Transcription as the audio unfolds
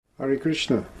Hare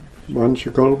Krishna.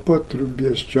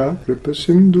 Vanchakalpatrubhyascha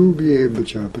kripasindhubhyev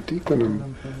cha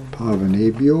patitanam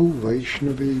pavanebhyo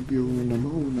vaishnavebhyo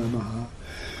namo namaha.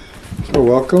 So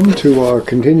welcome to our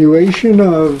continuation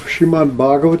of Srimad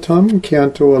Bhagavatam,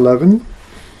 Canto 11,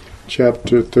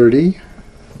 Chapter 30,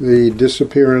 the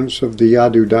disappearance of the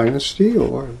Yadu dynasty,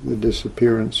 or the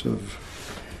disappearance of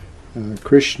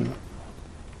Krishna.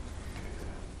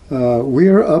 We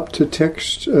are up to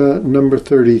text number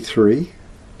 33.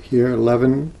 Here,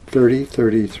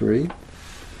 11:30:33,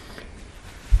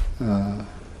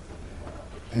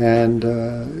 and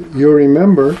you'll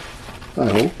remember, I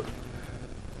hope,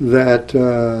 that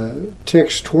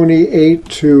texts 28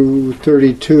 to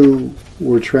 32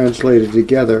 were translated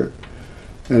together,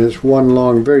 and it's one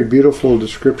long, very beautiful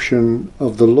description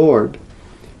of the Lord.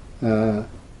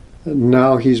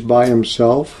 Now he's by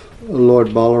himself.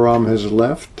 Lord Balaram has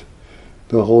left.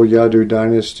 The whole Yadu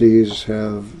dynasties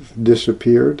have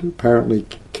disappeared, apparently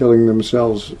killing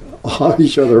themselves,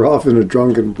 each other off in a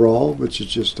drunken brawl, which is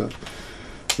just a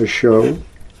show.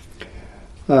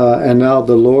 And now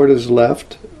the Lord is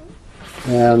left,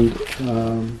 and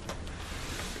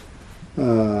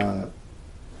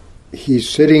he's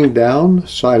sitting down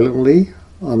silently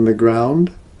on the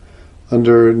ground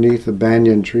underneath a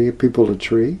banyan tree, a peepal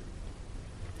tree.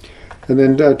 And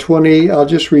then I'll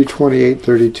just read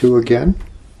 28:32 again.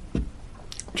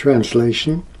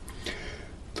 Translation.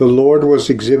 The Lord was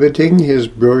exhibiting his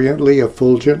brilliantly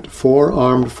effulgent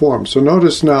four-armed form. So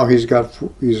notice now he's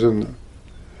in a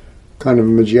kind of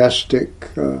majestic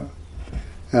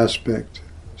aspect.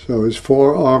 So his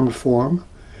four-armed form,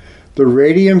 the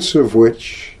radiance of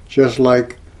which, just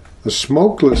like a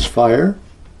smokeless fire,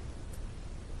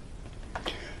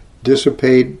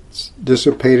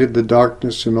 dissipated the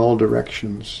darkness in all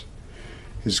directions.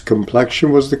 His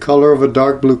complexion was the color of a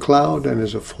dark blue cloud, and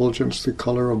his effulgence the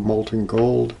color of molten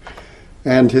gold,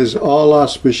 and his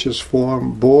all-auspicious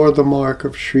form bore the mark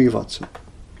of Srivatsa.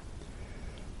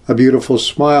 A beautiful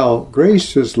smile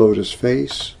graced his lotus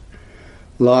face.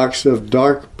 Locks of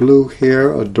dark blue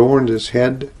hair adorned his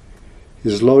head.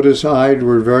 His lotus eyes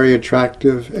were very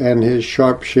attractive, and his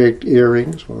sharp-shaped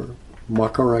earrings, or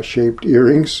makara-shaped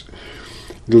earrings,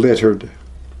 glittered.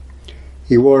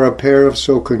 He wore a pair of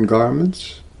silken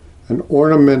garments, an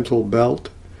ornamental belt,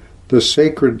 the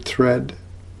sacred thread,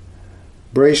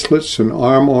 bracelets and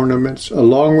arm ornaments,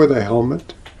 along with a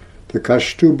helmet, the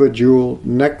Kaustuba jewel,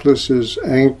 necklaces,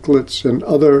 anklets, and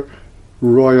other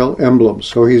royal emblems.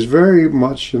 So he's very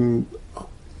much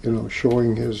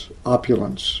showing his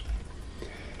opulence.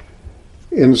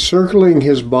 Encircling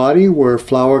his body were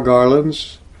flower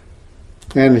garlands,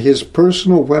 and his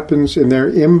personal weapons in their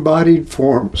embodied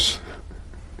forms.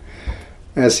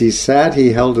 As he sat,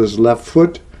 he held his left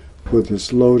foot with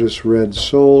his lotus red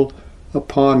sole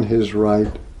upon his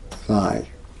right thigh.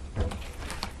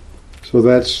 So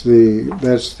that's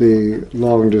the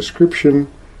long description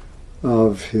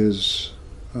of his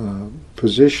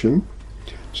position.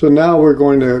 So now we're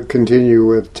going to continue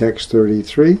with text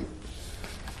 33.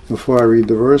 Before I read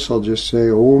the verse, I'll just say,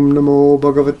 Om Namo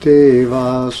Bhagavate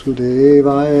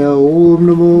Vasudevaya, Om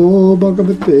Namo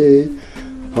Bhagavate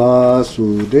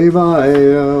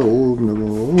Vasudevaya, Om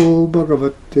Namo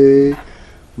Bhagavate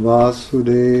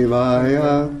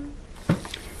Vasudevaya.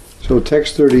 So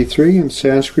text 33 in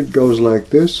Sanskrit goes like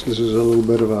this. This is a little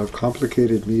bit of a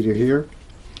complicated meter here.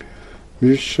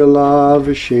 Vishala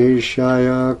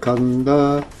Visheshaya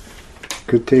Kanda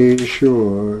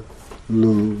Kriteshur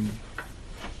Lum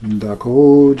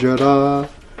Dako Jara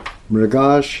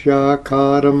Mrigashya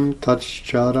Karam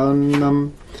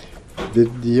Tachcharanam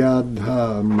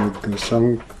Vidyadha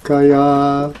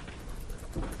Mrigasankaya.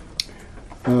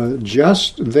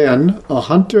 Just then, a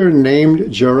hunter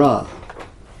named Jara,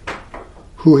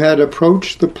 who had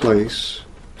approached the place,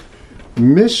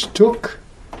 mistook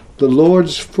the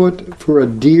Lord's foot for a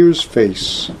deer's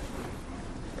face.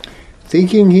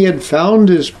 Thinking he had found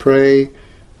his prey,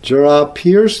 Jara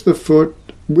pierced the foot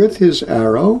with his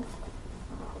arrow,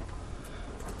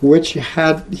 which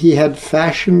he had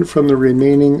fashioned from the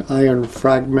remaining iron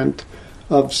fragment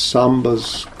of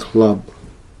Samba's club.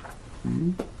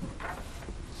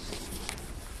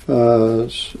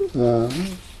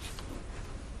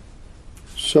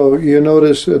 So you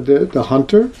notice the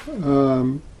hunter.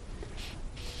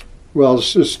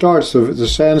 The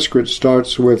Sanskrit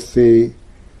starts with the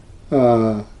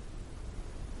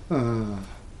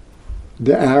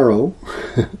arrow.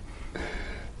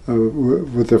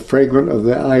 With the fragment of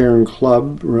the iron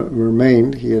club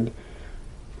remained.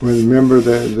 Remember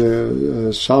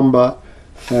the Samba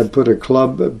had put a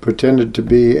club, pretended to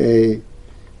be a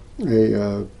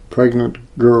pregnant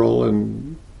girl,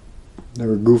 and They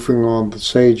were goofing on the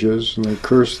sages, and they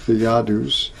cursed the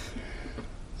Yadus.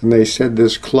 And they said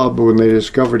this club, when they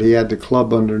discovered he had the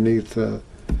club underneath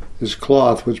his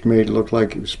cloth, which made it look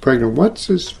like he was pregnant. What's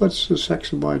the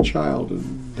sex of my child?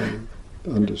 And they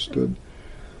understood.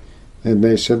 And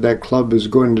they said that club is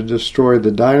going to destroy the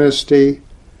dynasty.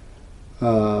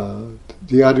 The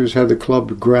Yadus had the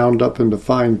club ground up into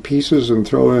fine pieces and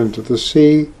thrown into the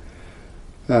sea.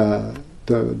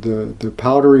 The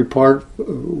powdery part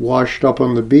washed up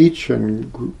on the beach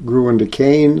and grew into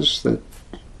canes that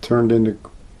turned into,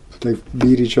 they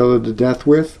beat each other to death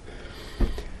with.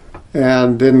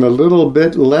 And then the little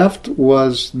bit left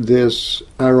was this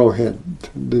arrowhead.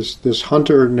 This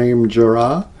hunter named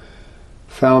Jara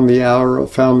found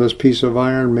this piece of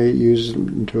iron, used it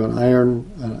into an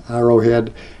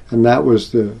arrowhead, and that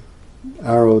was the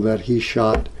arrow that he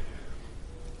shot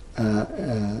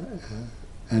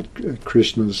at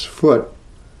Krishna's foot,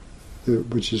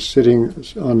 which is sitting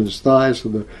on his thigh. So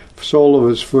the sole of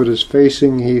his foot is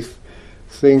facing. He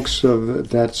thinks of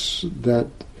that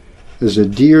as a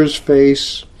deer's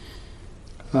face,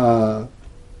 and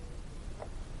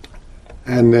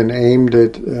then aimed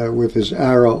it with his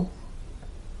arrow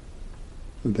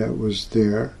that was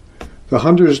there. The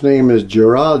hunter's name is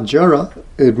Jara. Jara,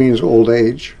 it means old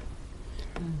age.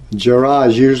 Jara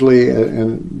is usually,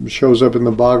 and shows up in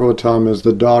the Bhagavatam as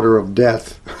the daughter of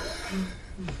death.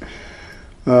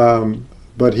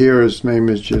 But here his name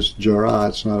is just Jara.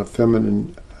 It's not a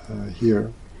feminine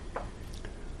here.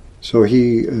 So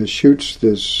he shoots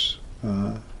this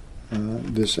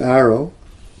arrow.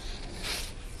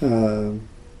 Now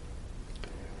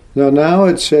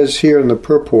it says here in the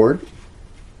purport,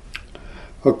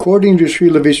 according to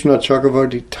Srila Vishwanath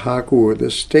Chakravarti Thakur,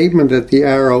 the statement that the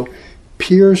arrow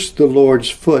pierced the Lord's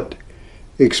foot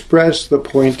expressed the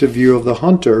point of view of the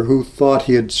hunter who thought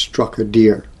he had struck a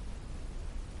deer.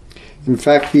 In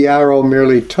fact, the arrow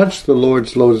merely touched the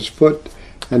Lord's lotus foot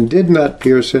and did not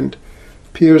pierce it,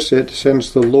 since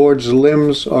the Lord's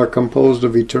limbs are composed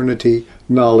of eternity,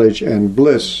 knowledge, and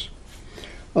bliss.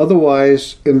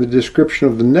 Otherwise, in the description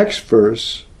of the next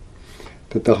verse,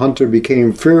 that the hunter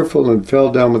became fearful and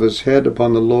fell down with his head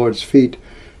upon the Lord's feet,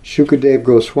 Shukadev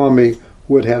Goswami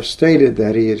would have stated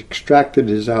that he had extracted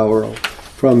his arrow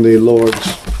from the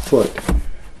Lord's foot.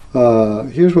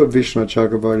 Here's what Vishnu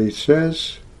Chakravarti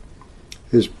says.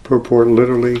 His purport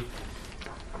literally,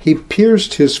 he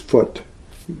pierced his foot.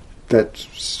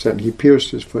 He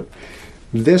pierced his foot.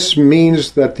 This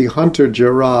means that the hunter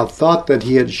Jara thought that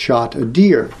he had shot a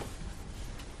deer.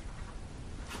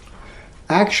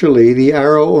 Actually, the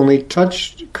arrow only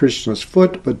touched Krishna's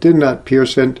foot, but did not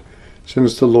pierce it,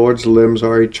 since the Lord's limbs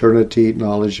are eternity,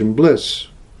 knowledge, and bliss.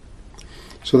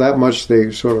 So that much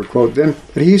they sort of quote.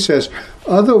 But he says,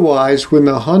 otherwise, when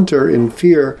the hunter, in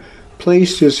fear,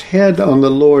 placed his head on the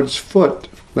Lord's foot,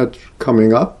 that's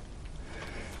coming up,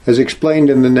 as explained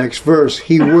in the next verse,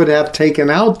 he would have taken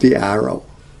out the arrow.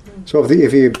 So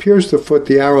if he had pierced the foot,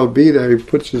 the arrow would be there. He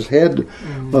puts his head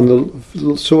on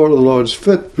the sole of the Lord's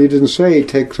foot. He didn't say he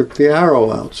took the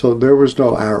arrow out, so there was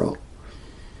no arrow.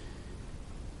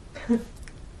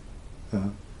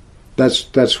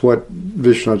 That's what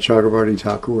Vishnu Chakravarti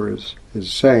Thakur is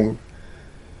saying,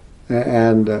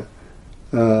 and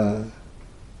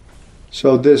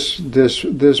so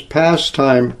this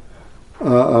pastime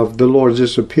of the Lord's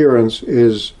disappearance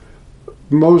is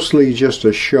mostly just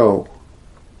a show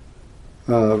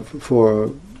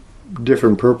for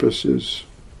different purposes.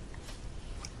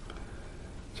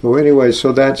 So anyway,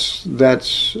 so that's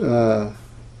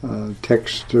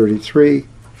text 33.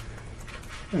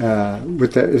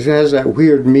 With that, it has that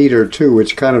weird meter too,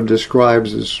 which kind of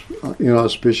describes this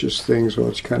inauspicious thing, so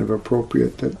it's kind of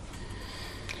appropriate.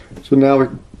 So now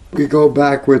we go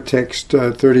back with text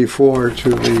 34 to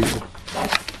the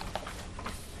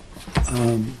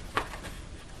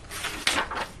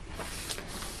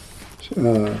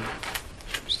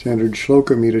standard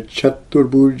shloka meter.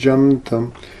 Chaturbhujam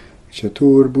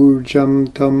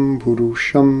tam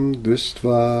purusham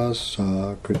drishtva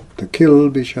sakrita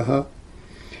kilbishaha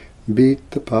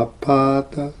Bita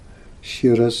papata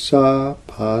shirasa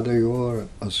padayor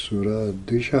asura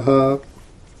dishaha.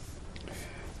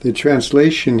 The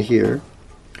translation here,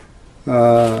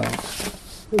 then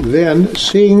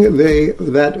seeing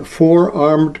that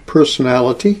four-armed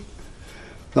personality,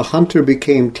 the hunter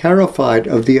became terrified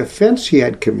of the offense he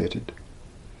had committed,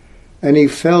 and he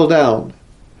fell down,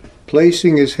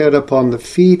 placing his head upon the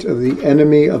feet of the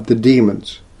enemy of the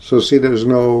demons. So see, there's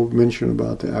no mention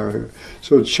about the arrow here.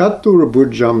 So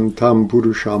Chaturbhujam tam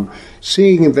purusham,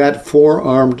 seeing that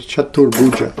four-armed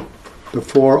Chaturbhuja, the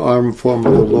four-armed form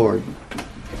of the Lord.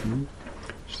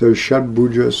 there's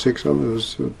Shadbhuja, 6 of them,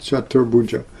 there's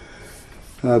Chaturbhuja.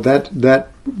 That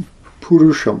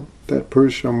Purusham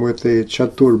with the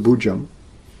Chaturbhujam,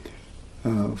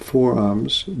 4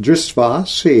 arms, Drisva,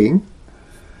 seeing,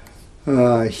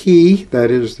 he,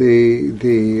 that is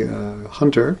the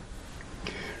hunter,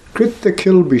 Krita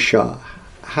Kilbisha,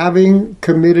 having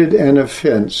committed an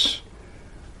offense,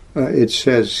 it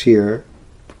says here.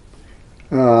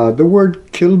 The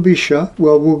word Kilbisha,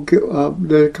 well,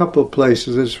 there are a couple of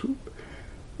places.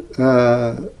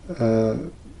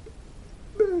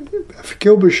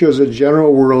 Kilbisha is a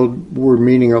general word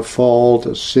meaning a fault,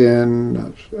 a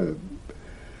sin,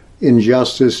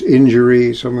 injustice,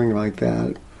 injury, something like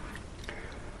that.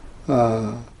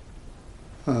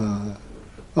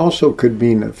 Also could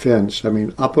mean offense. I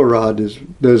mean, aparad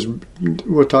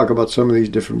we'll talk about some of these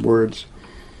different words.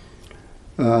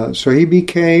 So he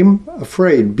became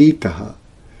afraid, bitaha,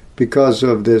 because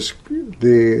of this,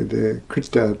 the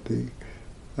krita,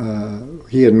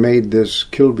 he had made this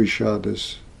kilbisha,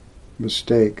 this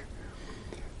mistake.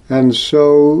 And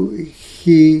so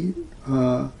he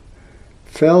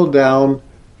fell down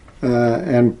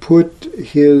and put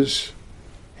his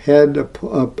head up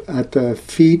at the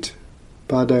feet,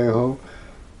 padayo,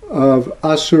 of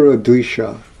Asura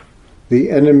Dvisha, the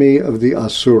enemy of the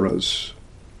Asuras.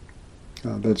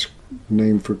 That's the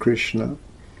name for Krishna.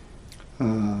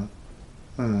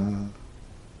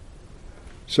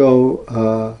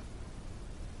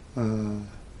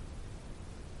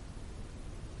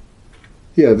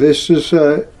 This is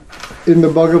in the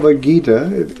Bhagavad Gita.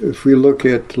 If we look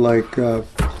at,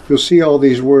 you'll see all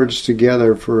these words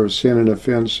together for sin and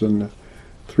offense in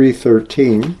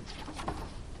 3:13,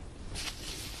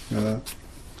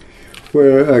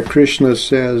 where Krishna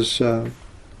says,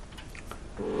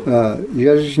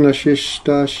 Yajna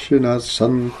shishta shinat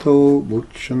santo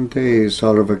muchante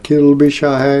sarva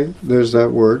kilbishahai. There's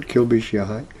that word,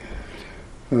 kilbishahai.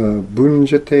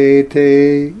 Bunjate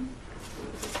te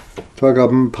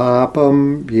tvagam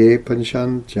papam ye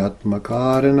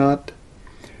panchantjatmakaranat.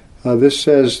 This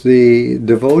says the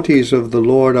devotees of the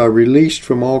Lord are released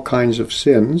from all kinds of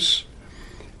sins.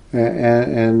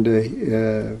 And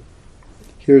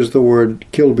here's the word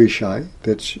kilbishai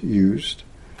that's used.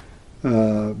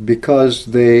 Because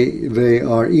they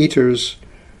are eaters,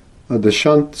 the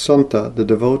santa, the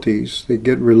devotees, they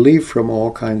get relief from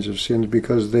all kinds of sins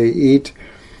because they eat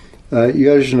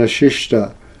yajna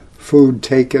shishta, food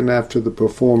taken after the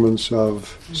performance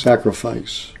of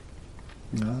sacrifice.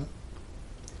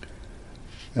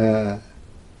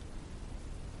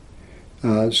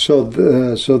 So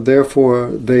therefore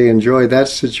they enjoy that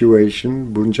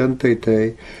situation, bunjante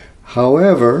te.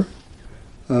 However,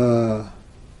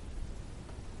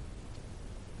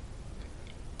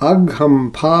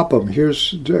 agham papam,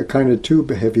 here's kind of two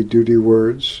heavy-duty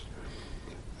words.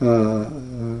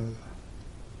 Agha,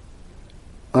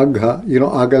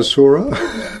 agasura.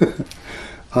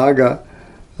 Agha,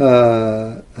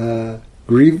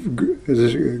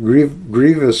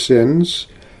 grievous sins.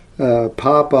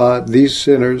 Papa, these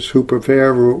sinners who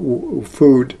prepare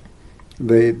food,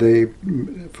 they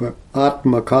for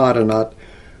atmakaranat,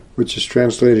 which is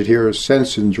translated here as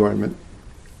sense enjoyment,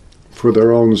 for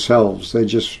their own selves. They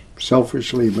just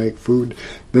selfishly make food.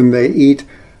 Then they eat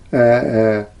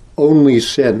only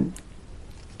sin,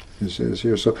 it says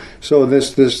here. So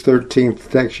this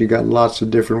 13th text, you got lots of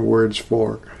different words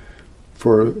for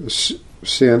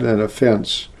sin and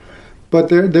offense. But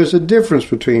there's a difference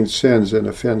between sins and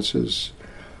offenses.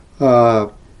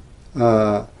 Because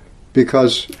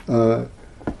oh,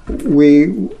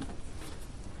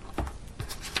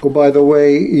 by the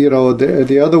way,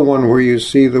 the other one where you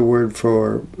see the word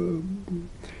for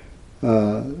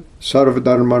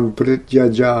sarvadharman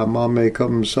prityaja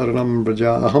mamekam saranam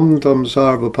braja aham tam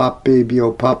sarva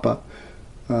papebhyo papa,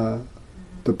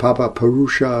 the papa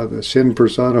parusha, the sin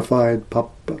personified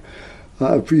papa.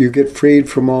 You get freed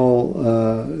from all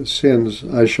sins.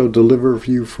 I shall deliver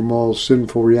you from all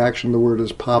sinful reaction. The word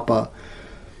is papa.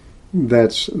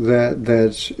 That's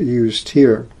used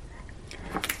here.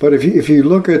 But if you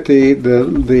look at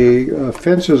the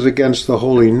offenses against the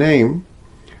holy name,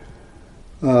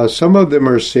 some of them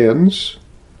are sins,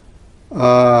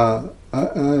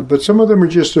 but some of them are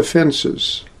just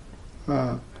offenses,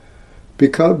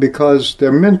 because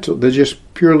they're mental. They're just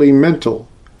purely mental.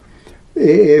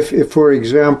 If for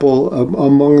example,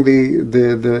 among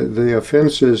the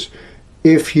offenses,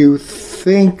 if you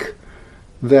think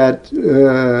that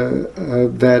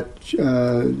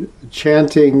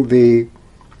chanting the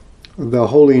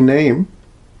holy name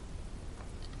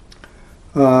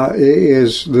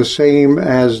is the same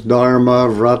as dharma,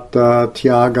 vrata,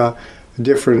 tyaga,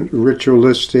 different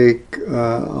ritualistic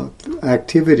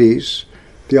activities,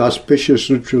 the auspicious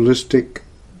ritualistic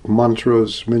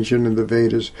mantras mentioned in the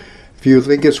Vedas, if you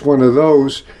think it's one of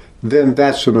those, then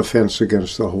that's an offense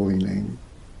against the holy name.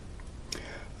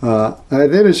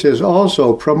 And then it says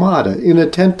also pramada,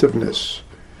 inattentiveness.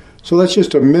 So that's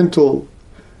just a mental,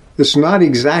 it's not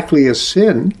exactly a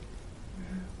sin,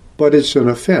 but it's an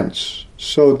offense.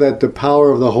 So that the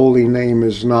power of the holy name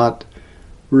is not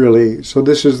really, so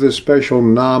this is the special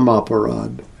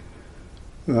namaparad.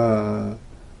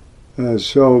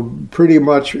 So pretty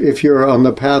much if you're on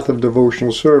the path of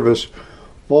devotional service,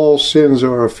 all sins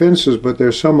are offenses, but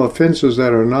there's some offenses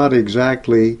that are not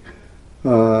exactly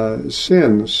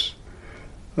sins.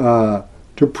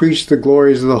 To preach the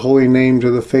glories of the holy name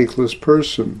to the faithless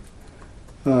person.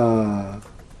 To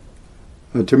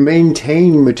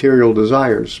maintain material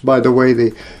desires. By the way,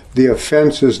 the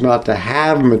offense is not to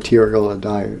have material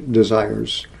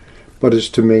desires, but is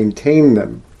to maintain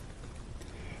them.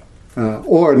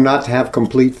 Or not to have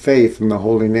complete faith in the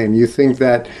holy name. You think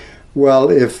that, well,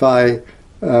 if I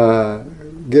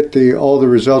get all the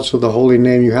results of the holy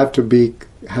name, you have to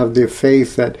have the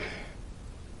faith that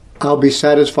I'll be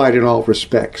satisfied in all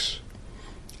respects.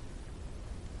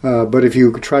 But if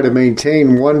you try to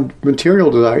maintain one material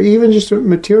desire, even just a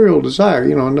material desire,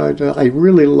 I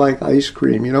really like ice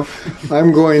cream,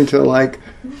 I'm going to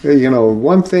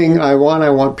one thing I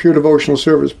want pure devotional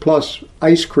service plus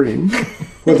ice cream,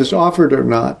 whether it's offered or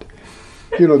not,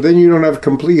 then you don't have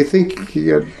complete, you think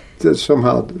that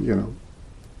somehow,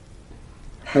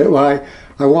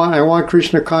 I want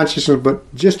Krishna consciousness,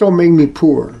 but just don't make me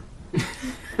poor.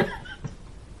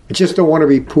 I just don't want to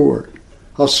be poor.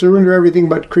 I'll surrender everything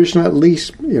but Krishna at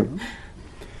least,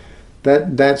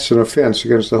 That's an offense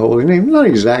against the holy name. Not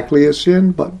exactly a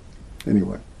sin, but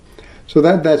anyway. So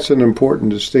that's an important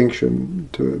distinction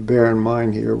to bear in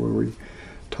mind here, where we're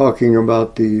talking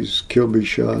about these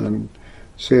kilbisha and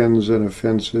sins and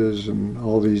offenses and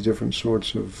all these different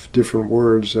sorts of different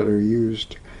words that are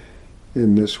used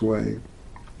in this way.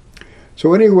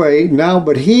 So anyway, now,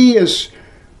 but he's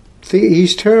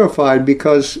terrified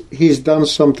because he's done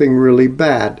something really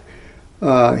bad.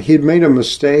 He'd made a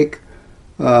mistake.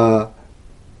 The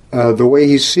way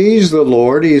he sees the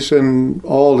Lord, he's in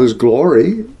all his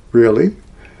glory, really.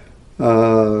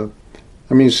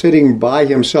 Sitting by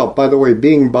himself. By the way,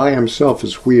 being by himself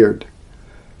is weird.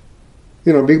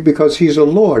 Because he's a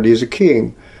lord, he's a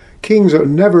king. Kings are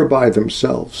never by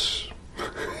themselves.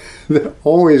 They've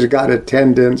always got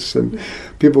attendants and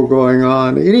people going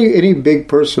on. Any big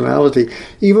personality,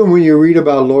 even when you read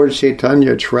about Lord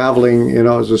Chaitanya traveling,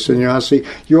 as a sannyasi,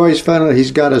 you always find out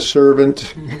he's got a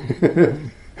servant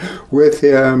with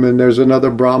him, and there's another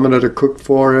brahmana to cook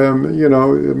for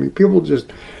him. People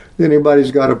just,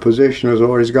 anybody's got a position has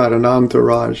always got an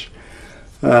entourage,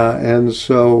 and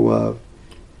so.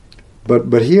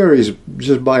 But here he's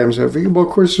just by himself. Well, of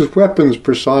course, his weapons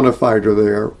personified are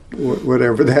there,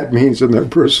 whatever that means in their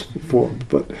personal form.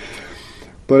 But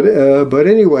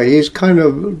anyway, he's kind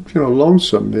of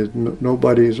lonesome. The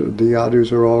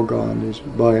yadus are all gone. He's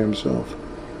by himself.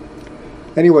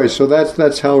 Anyway, so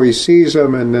that's how he sees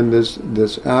them, and then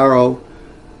this arrow,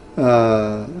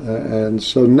 and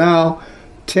so now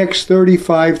text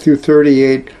 35 through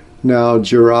 38. Now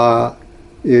Jara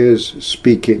is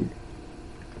speaking.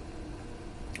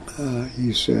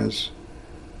 He says,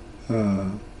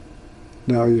 now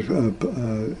he's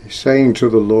saying to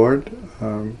the Lord,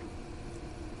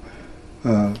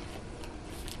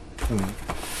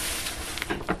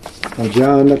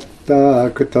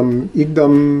 Ajanata kritam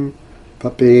idam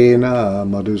papena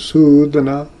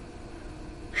madhusudana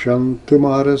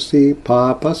shantumarasi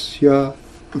papasya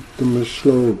uttama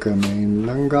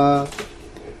langa.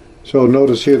 So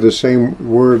notice here the same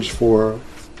words for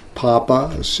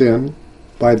papa, sin,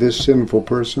 by this sinful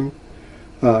person.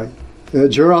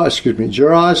 Jara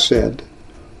said,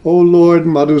 O Lord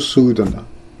Madhusudana,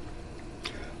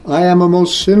 I am a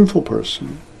most sinful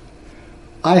person.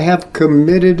 I have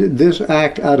committed this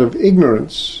act out of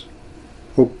ignorance.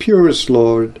 O purest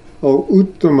Lord, O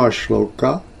Uttama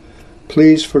Shloka,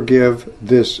 please forgive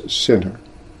this sinner.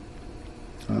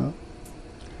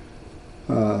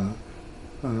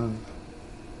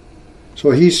 So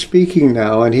he's speaking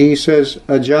now, and he says,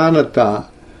 Ajanata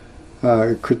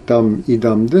kritam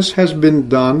idam. This has been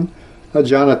done,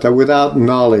 ajanata, without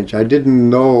knowledge. I didn't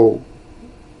know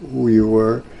who you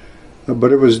were,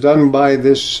 but it was done by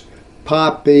this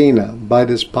papena, by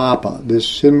this papa, this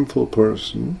sinful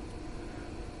person,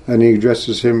 and he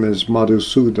addresses him as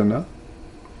Madhusudana.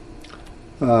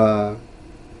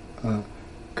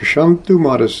 Kashantu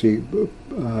Madasi,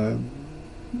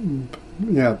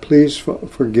 please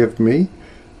forgive me.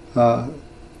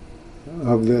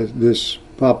 of this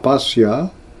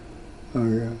papasya,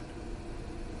 and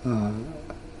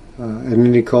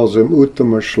then he calls him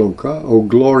Uttama Shloka, O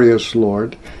glorious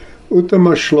Lord.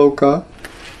 Uttama Shloka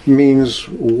means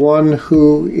one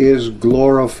who is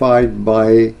glorified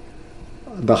by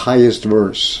the highest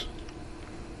verse.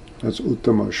 That's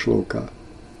Uttama Shloka.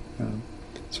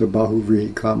 It's a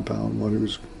Bahuvrihi compound, one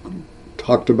who's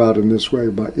talked about in this way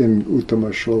in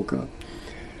Uttama Shloka.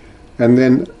 And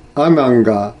then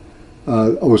Ananga,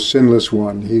 O sinless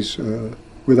one, he's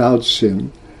without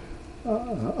sin.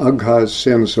 Agha is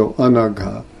sin, so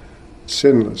Anagha,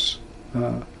 sinless.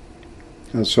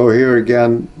 And so here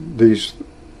again, these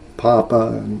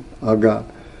Papa and Agha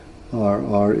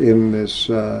are in this.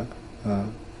 There's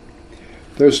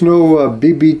no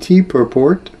BBT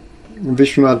purport.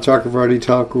 Vishwanath Chakravarti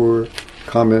Thakur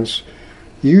comments,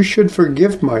 you should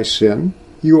forgive my sin.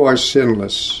 You are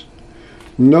sinless.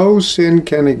 No sin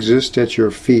can exist at your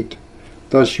feet.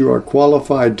 Thus you are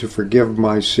qualified to forgive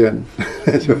my sin.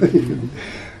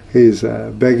 He's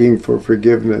begging for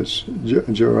forgiveness,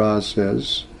 Jara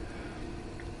says.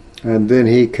 And then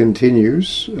he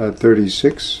continues,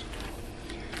 36.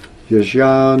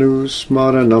 Yajanu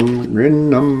smaranam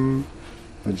rinnam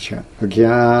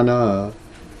ajnana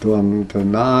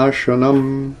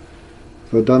dvantanashanam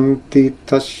vadanti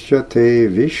tasya te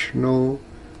Vishnu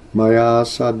maya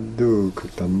sadhu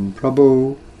kritam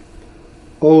prabhu.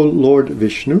 O Lord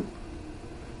Vishnu,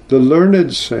 the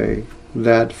learned say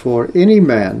that for any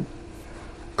man,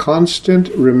 constant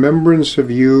remembrance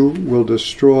of you will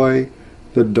destroy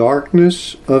the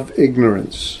darkness of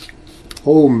ignorance.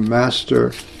 O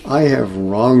Master, I have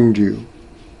wronged you.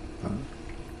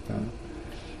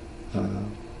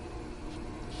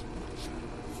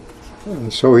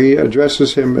 So he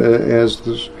addresses him as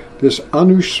this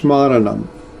anushmaranam,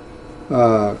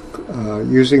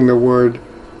 using the word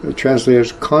translated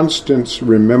as constant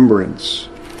remembrance.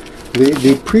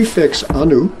 The prefix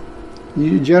anu,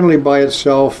 generally by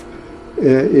itself,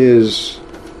 is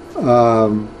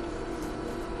anu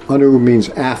means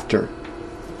after.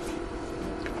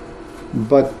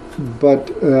 But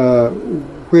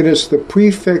when it's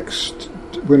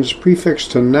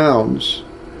prefixed to nouns,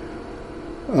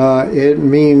 it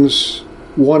means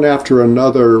one after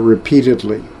another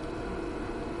repeatedly.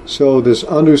 So this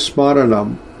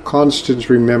anusmaranam, constant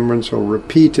remembrance or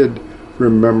repeated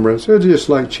remembrance, it's just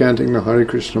like chanting the Hare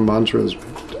Krishna mantras.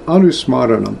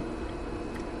 Anusmaranam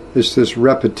is this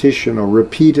repetition or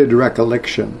repeated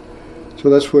recollection. So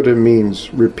that's what it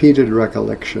means, repeated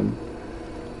recollection.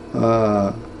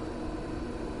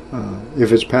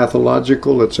 If it's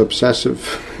pathological, it's obsessive.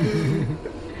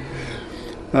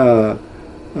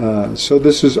 So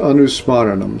this is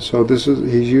anusmaranam. So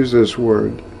he's used this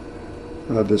word,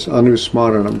 this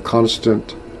anusmaranam,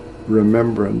 constant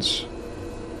remembrance.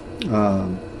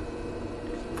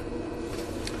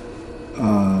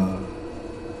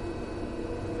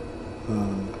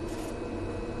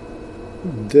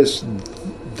 This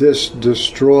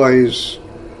destroys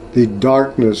the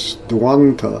darkness,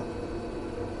 dvanta,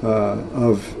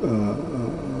 of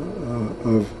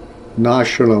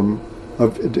nashanam,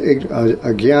 of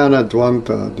agyana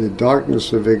dvanta, the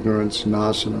darkness of ignorance,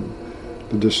 nasanam,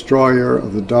 the destroyer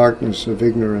of the darkness of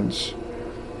ignorance.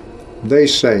 They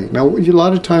say. Now, a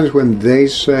lot of times when they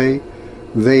say,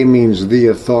 they means the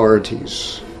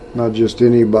authorities, not just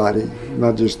anybody,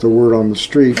 not just the word on the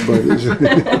street, but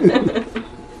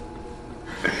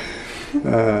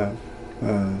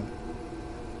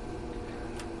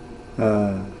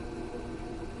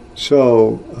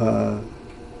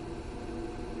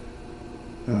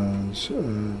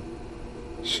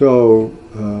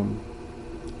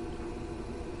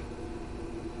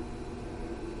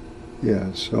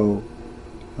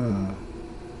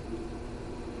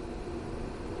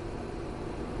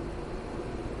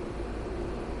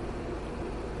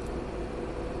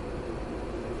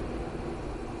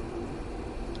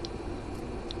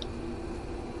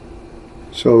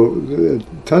So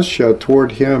tasya,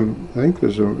 toward him, I think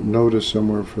there's a notice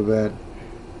somewhere for that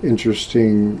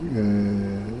interesting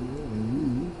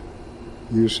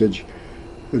usage.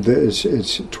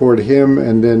 It's toward him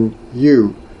and then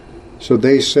you. So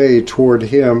they say toward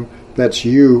him, that's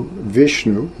you,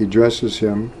 Vishnu, he addresses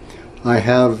him,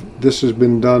 this has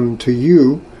been done to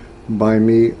you by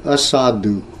me,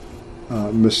 asadhu,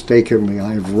 mistakenly,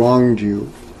 I have wronged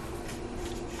you.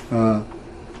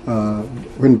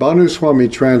 When Bhanu Swami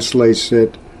translates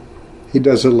it, he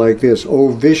does it like this: O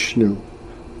Vishnu,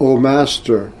 O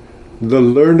Master, the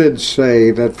learned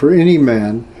say that for any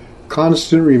man,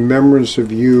 constant remembrance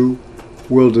of you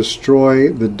will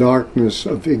destroy the darkness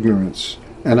of ignorance.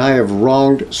 and I have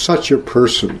wronged such a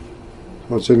person.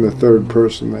 So it's in the third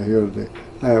person here.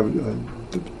 I have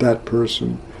that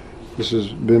person. This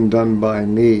has been done by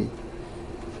me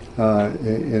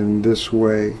in this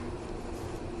way.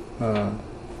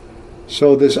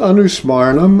 So this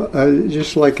anusmaranam,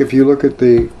 just like if you look at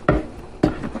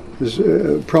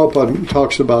Prabhupada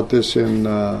talks about this in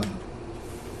the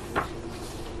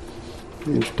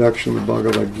introduction of the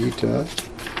Bhagavad Gita.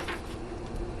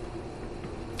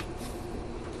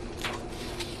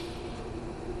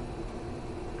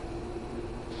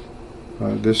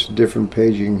 This different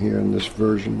paging here in this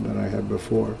version than I had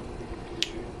before.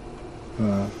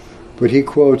 But he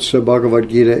quotes Bhagavad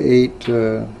Gita 8.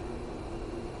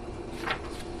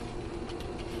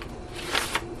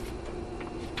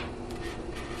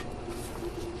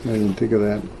 I didn't think of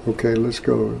that. Okay, let's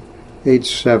go.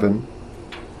 8:7.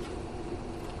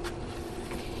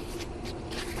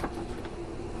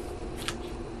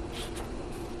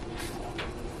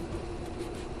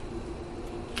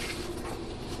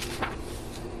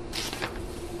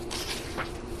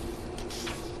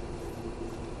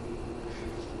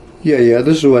 Yeah,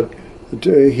 this is what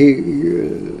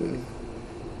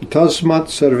Tasmat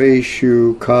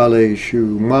sarveshu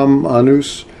kaleshu mam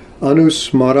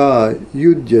anusmara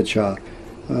yudyacha.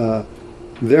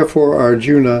 Therefore,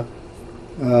 Arjuna,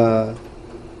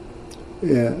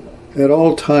 at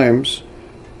all times,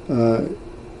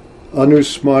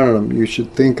 anusmaranam, you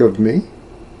should think of me,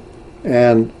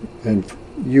 and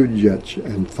yudyach,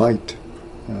 and fight.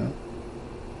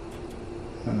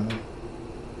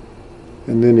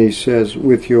 And then he says,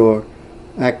 with your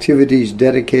activities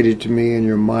dedicated to me and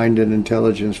your mind and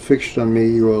intelligence fixed on me,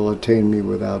 you will attain me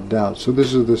without doubt. So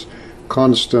this is this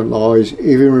constant, always,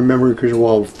 even remembering Krishna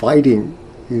while fighting,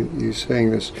 he's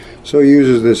saying this. So he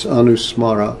uses this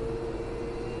anusmara,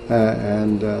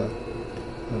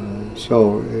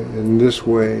 so in this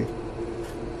way,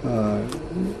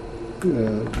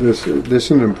 this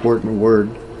is an important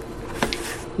word.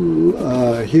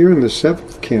 Here in the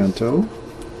 7th canto,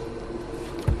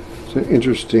 it's an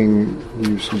interesting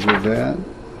usage of that.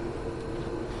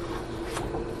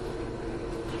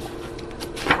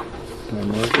 Did I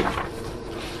mark it?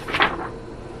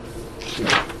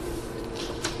 Yeah.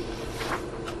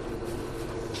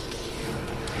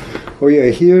 Oh yeah,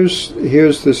 here's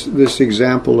this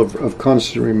example of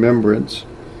constant remembrance.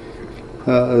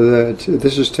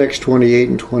 This is text 28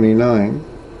 and 29.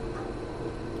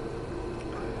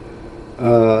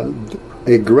 A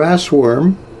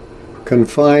grassworm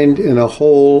confined in a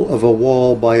hole of a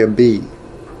wall by a bee.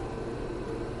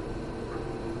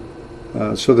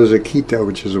 So there's a kita,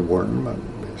 which is a worm,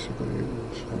 basically.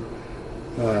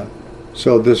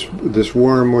 So this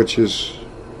worm, which is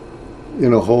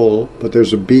in a hole, but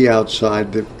there's a bee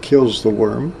outside that kills the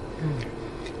worm,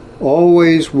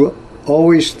 always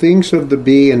thinks of the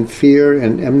bee in fear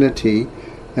and enmity,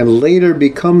 and later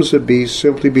becomes a bee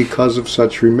simply because of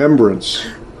such remembrance.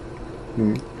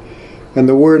 And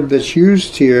the word that's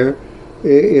used here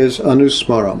is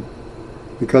anusmaram,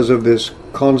 because of this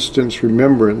constant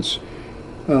remembrance,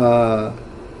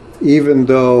 even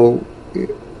though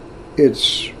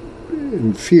it's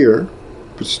in fear,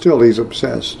 but still he's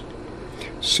obsessed.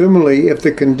 Similarly, if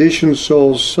the conditioned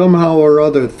souls somehow or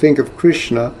other think of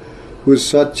Krishna, who is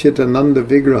Satchitananda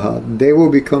Vigraha, they will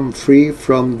become free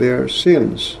from their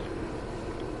sins.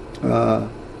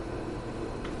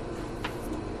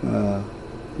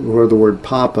 Where the word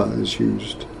papa is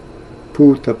used.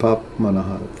 Puta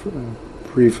papmanaha,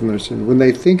 free from their sin. When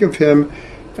they think of him,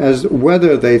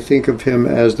 whether they think of him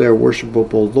as their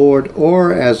worshipable Lord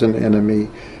or as an enemy,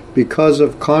 because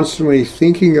of constantly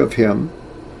thinking of him,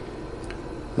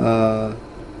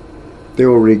 they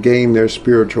will regain their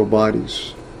spiritual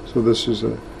bodies. So this is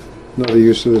another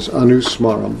use of this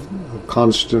anusmaram, of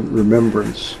constant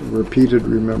remembrance, repeated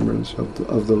remembrance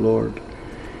of the Lord.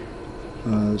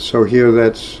 So here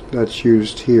that's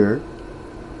used here.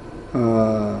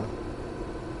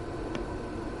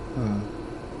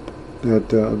 That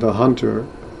the hunter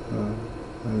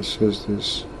says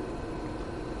this.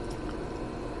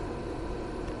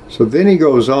 So then he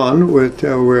goes on with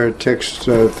we're at text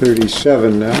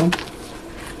 37 now.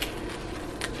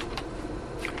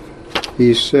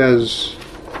 He says,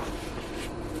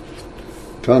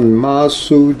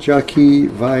 Tanmasu jaki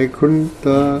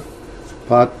vaikunta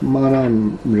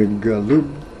patmanam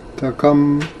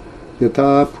mrigalubtakam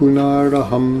yata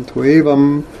punaraham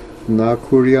tvevam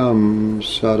nakuryam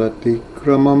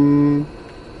saratikramam.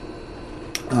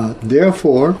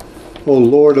 Therefore, O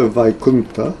Lord of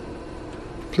Vaikunta,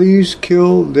 please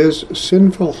kill this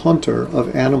sinful hunter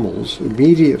of animals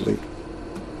immediately.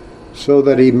 so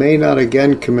that he may not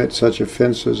again commit such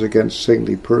offenses against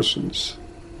saintly persons.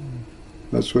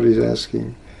 That's what he's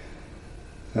asking.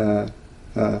 Ma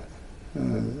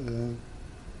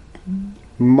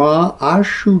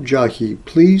ashu jahi,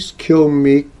 please kill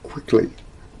me quickly.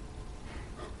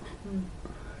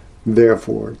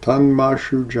 Therefore, tan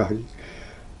mashu jahi.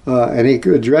 And he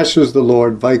addresses the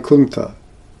Lord Vaikuntha,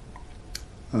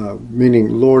 meaning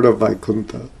Lord of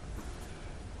Vaikuntha.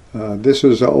 This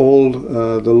is the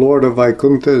Lord of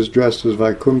Vaikuntha is dressed as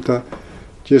Vaikuntha.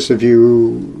 Just if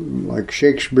you, like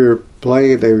Shakespeare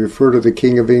play, they refer to the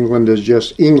King of England as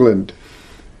just England,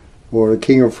 or the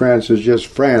King of France as just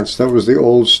France. That was the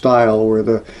old style where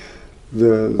the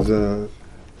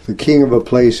king of a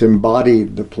place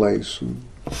embodied the place.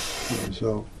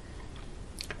 So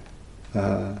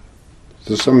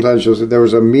sometimes there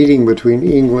was a meeting between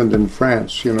England and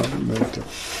France, the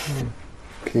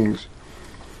kings.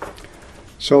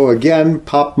 So again,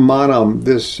 papmanam,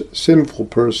 this sinful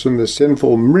person, the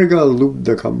sinful mriga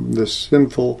lubdakam, this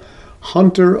sinful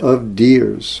hunter of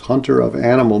deers, hunter of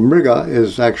animal. Mriga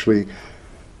is actually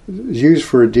used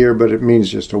for a deer, but it means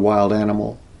just a wild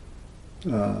animal,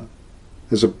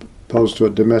 as opposed to a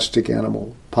domestic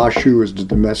animal. Pashu is the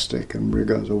domestic, and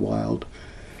mriga is a wild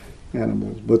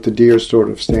animal. But the deer sort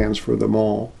of stands for them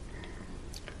all.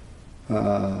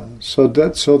 So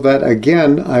that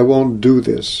again, I won't do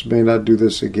this. May not do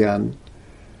this again.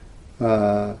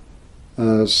 Sat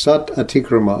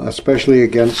atikrama, especially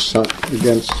against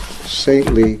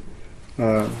saintly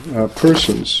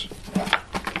persons.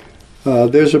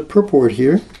 There's a purport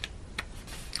here.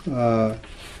 They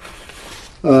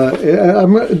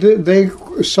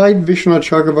cite Vishwanath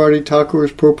Chakravarti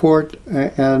Thakur's purport,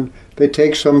 and they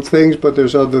take some things, but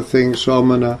there's other things. So I'm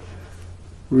going to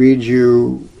read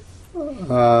you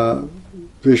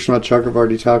Vishwanath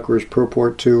Chakravarti Thakur's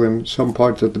purport too, and some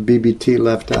parts that the BBT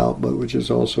left out, but which is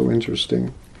also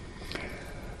interesting.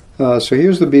 So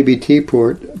here's the BBT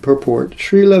purport.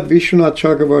 Srila Vishwanath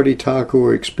Chakravarti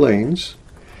Thakur explains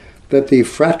that the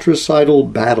fratricidal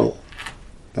battle,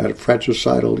 that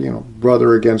fratricidal,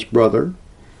 brother against brother,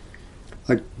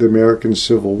 like the American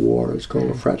Civil War is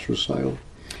called a fratricidal.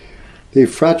 The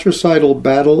fratricidal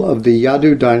battle of the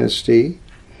Yadu dynasty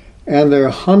and their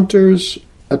hunters'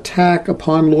 attack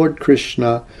upon Lord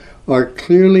Krishna are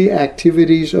clearly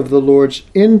activities of the Lord's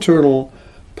internal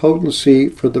potency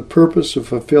for the purpose of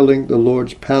fulfilling the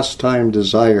Lord's pastime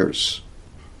desires.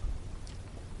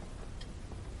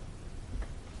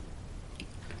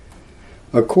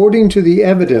 According to the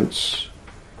evidence,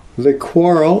 the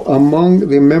quarrel among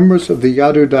the members of the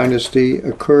Yadu dynasty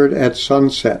occurred at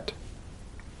sunset.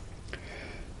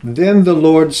 Then the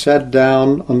Lord sat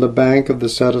down on the bank of the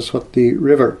Saraswati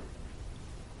River.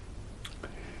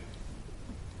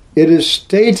 It is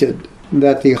stated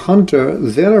that the hunter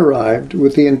then arrived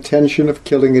with the intention of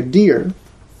killing a deer,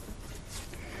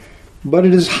 but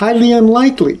it is highly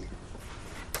unlikely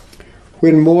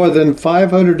when more than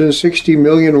 560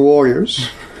 million warriors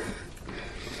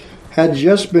had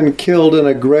just been killed in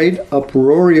a great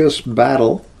uproarious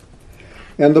battle,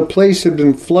 and the place had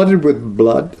been flooded with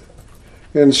blood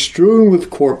and strewn with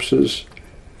corpses,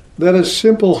 that a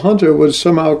simple hunter would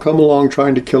somehow come along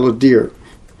trying to kill a deer.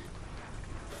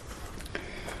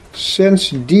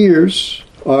 Since deers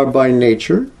are by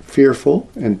nature fearful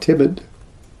and timid,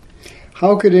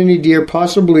 how could any deer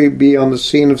possibly be on the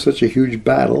scene of such a huge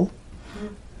battle?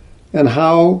 And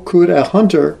how could a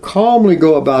hunter calmly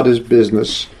go about his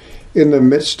business in the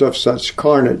midst of such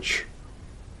carnage?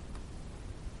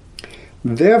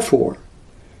 Therefore,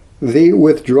 the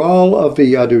withdrawal of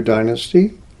the Yadu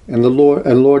dynasty and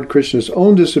Lord Krishna's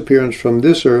own disappearance from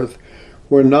this earth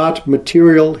were not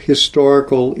material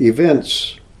historical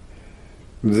events.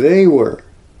 They were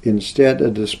instead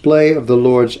a display of the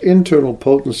Lord's internal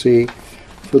potency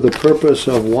for the purpose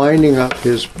of winding up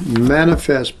his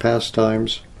manifest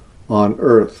pastimes on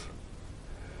earth.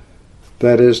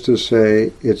 That is to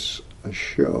say, it's a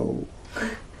show.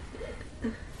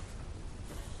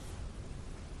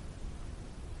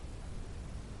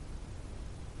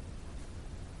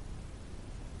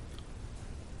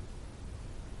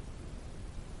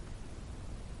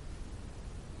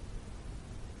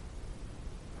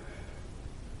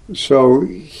 So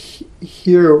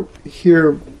here,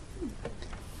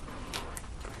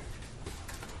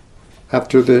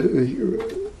 after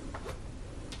the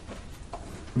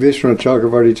Vishwanath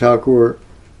Chakravarti Thakur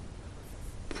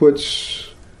puts,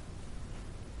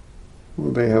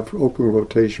 well, they have open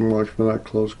quotation marks, but not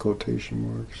close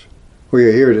quotation marks. Oh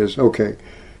yeah, here it is. Okay,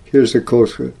 here's the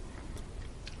close.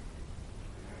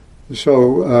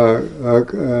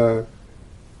 So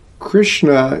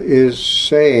Krishna is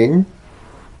saying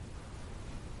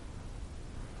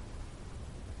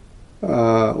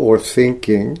or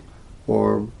thinking,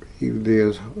 or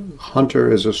the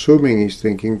hunter is assuming he's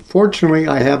thinking, fortunately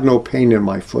I have no pain in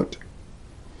my foot.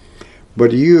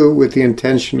 But you, with the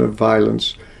intention of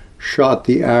violence, shot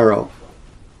the arrow.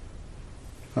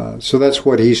 So that's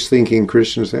what he's thinking.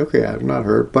 Krishna say, okay, I'm not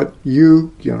hurt, but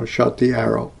you shot the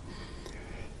arrow.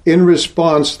 In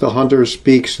response, the hunter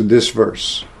speaks this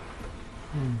verse.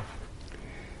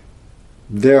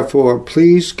 Therefore,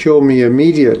 please kill me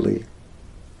immediately.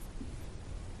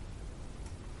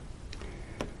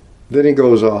 Then he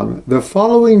goes on. The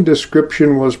following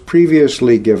description was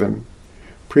previously given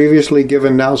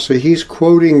now. So he's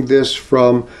quoting this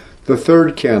from the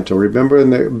third canto. Remember in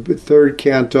the third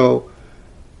canto,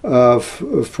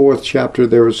 fourth chapter,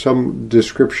 there was some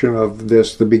description of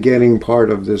this, the beginning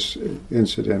part of this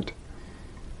incident,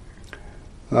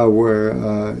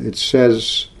 where it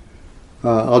says,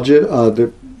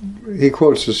 he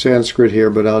quotes the Sanskrit here,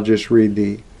 but I'll just read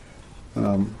the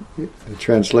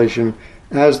translation.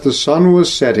 As the sun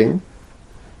was setting,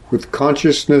 with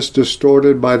consciousness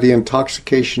distorted by the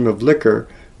intoxication of liquor,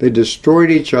 they destroyed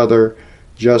each other,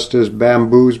 just as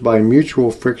bamboos by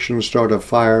mutual friction start a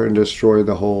fire and destroy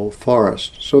the whole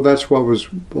forest. So that's what was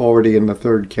already in the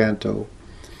third canto.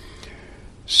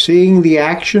 Seeing the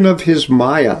action of his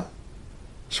Maya,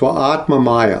 Atma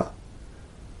Maya,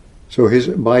 so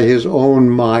by his own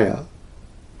Maya,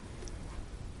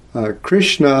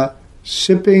 Krishna,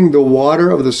 sipping the water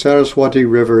of the Saraswati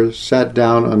river, sat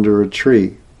down under a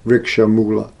tree, Vriksha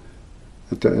Mula,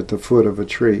 at the foot of a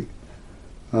tree.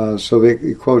 So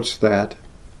he quotes that.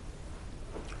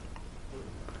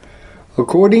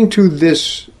 According to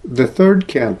this, the third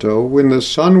canto, when the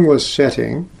sun was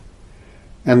setting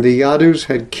and the Yadus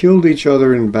had killed each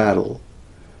other in battle,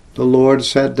 the Lord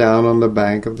sat down on the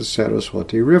bank of the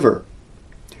Saraswati river.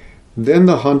 Then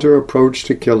the hunter approached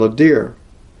to kill a deer.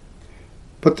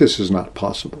 But this is not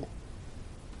possible.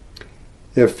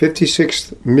 If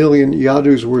 56 million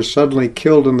Yadus were suddenly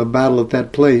killed in the battle at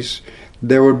that place,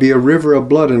 there would be a river of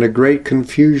blood and a great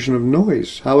confusion of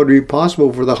noise. How would it be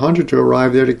possible for the hunter to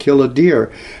arrive there to kill a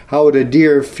deer? How would a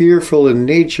deer, fearful in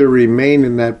nature, remain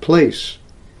in that place?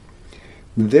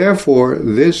 Therefore,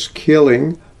 this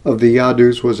killing of the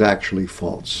Yadus was actually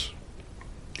false.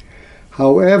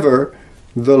 However,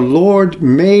 the Lord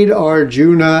made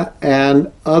Arjuna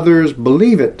and others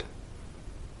believe it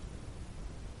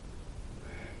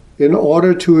in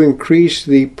order to increase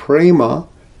the prema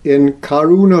in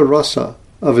karuna rasa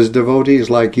of his devotees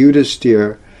like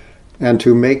Yudhisthira and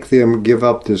to make them give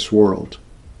up this world.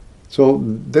 So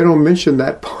they don't mention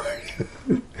that part.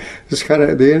 It's kind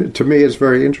of, to me, it's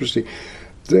very interesting.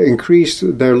 They increase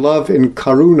their love in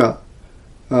karuna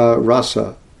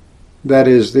rasa. That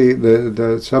is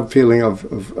the sub-feeling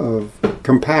of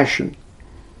compassion.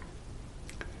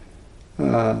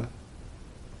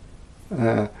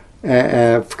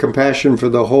 Compassion for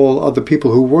the whole other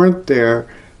people who weren't there.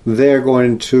 They're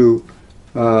going to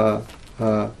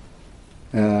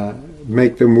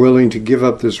make them willing to give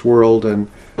up this world and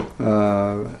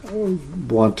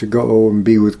want to go and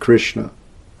be with Krishna.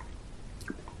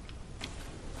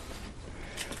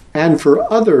 And for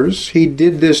others, he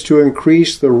did this to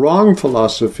increase the wrong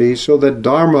philosophy so that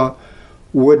Dharma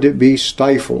would be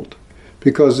stifled.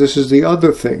 Because this is the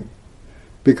other thing.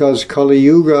 Because Kali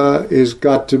Yuga is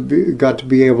got to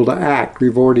be able to act.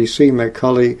 We've already seen that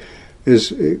Kali is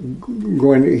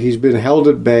he's been held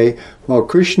at bay while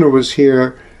Krishna was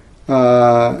here.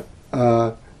 It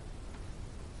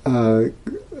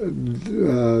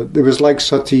was like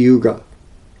Satya Yuga.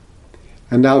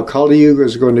 And now Kali Yuga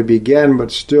is going to begin,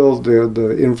 but still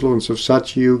the influence of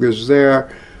Satya Yuga is there.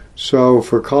 So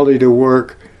for Kali to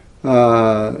work,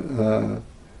 so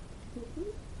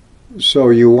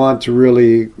you want to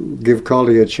really give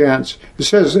Kali a chance. It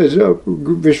says, Vishwanath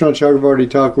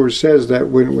Chakravarti Thakur says that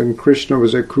when Krishna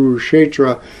was at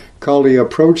Kurukshetra, Kali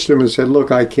approached him and said, "Look,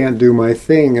 I can't do my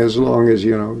thing as long as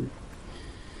you've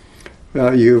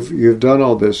done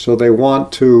all this." So they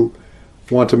want to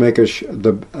make this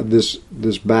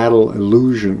battle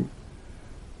illusion,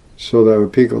 so that when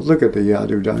people look at the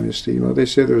Yadu dynasty, they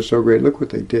say they're so great. Look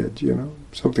what they did,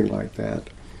 something like that.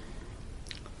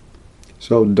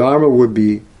 So Dharma would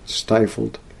be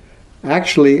stifled.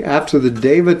 Actually, after the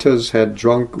Devatas had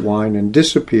drunk wine and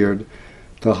disappeared,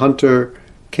 the hunter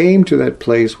came to that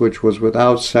place which was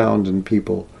without sound and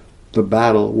people. The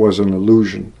battle was an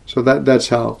illusion. So that's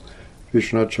how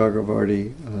Vishwanath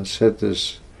Chakravarti said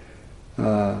this.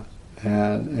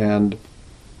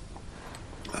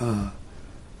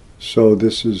 So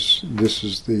this is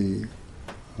the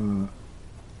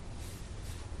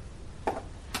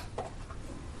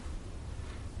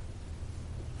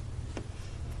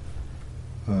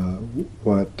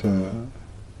what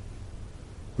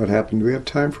happened. Do we have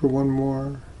time for one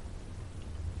more?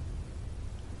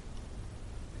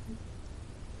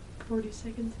 40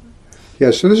 seconds left.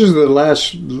 Yeah, so this is the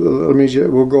last.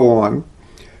 We'll go on,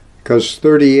 because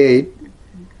 38.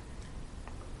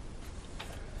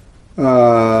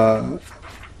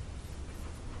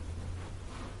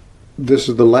 This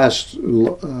is the last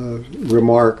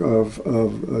remark of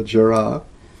Jara.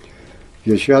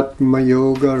 Yashatma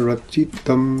yoga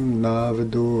rachitam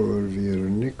navadur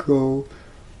virniko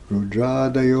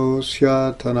rudradayo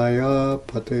syatanaya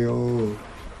patayo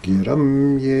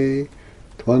giram ye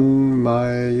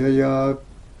tvanmayaya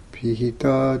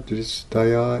pihita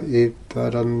dristaya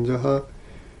etaranjaha.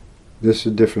 This is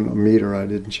a different meter, I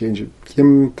didn't change it.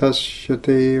 Kim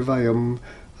tasyate vayam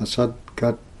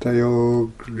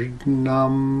asatgatayo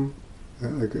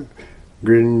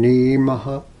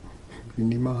grinimaha.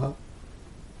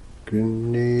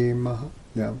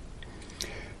 Yeah.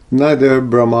 Neither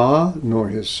Brahma nor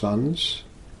his sons,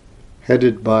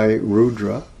 headed by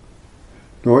Rudra,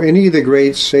 nor any of the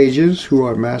great sages who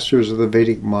are masters of the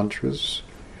Vedic mantras,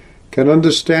 can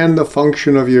understand the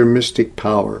function of your mystic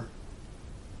power.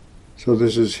 So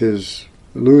this is his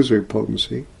illusory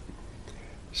potency.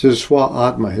 This is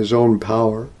Swa-Atma, his own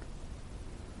power.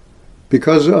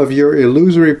 Because of your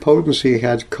illusory potency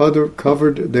had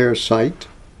covered their sight,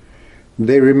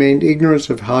 they remained ignorant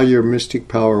of how your mystic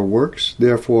power works.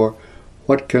 Therefore,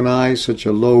 what can I, such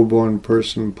a low-born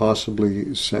person,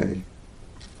 possibly say?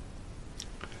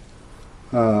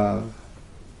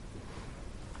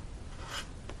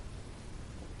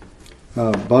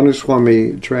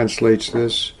 Bhanuswami translates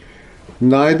this.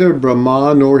 Neither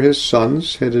Brahma nor his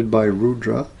sons, headed by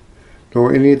Rudra,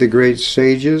 nor any of the great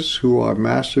sages who are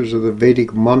masters of the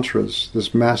Vedic mantras.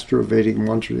 This master of Vedic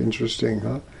mantras, interesting,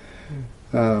 huh?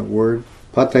 Word.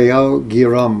 Patayao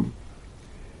Giram.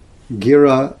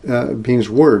 Gira means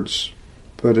words,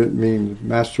 but it means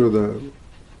master of the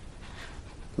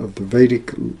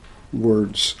Vedic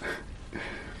words.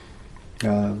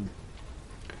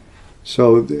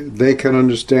 So they can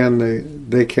understand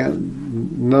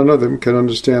none of them can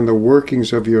understand the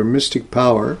workings of your mystic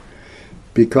power,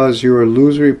 because your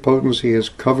illusory potency has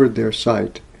covered their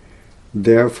sight.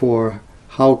 Therefore,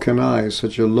 how can I,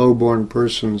 such a low-born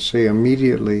person, say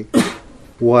immediately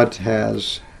what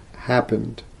has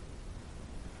happened?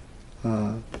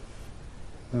 So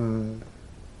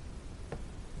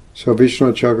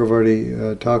Vishnu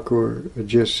Chakravarti Thakur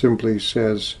just simply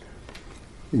says,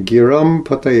 Giram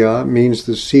Pataya means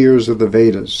the seers of the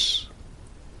Vedas.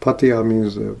 Pataya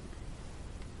means the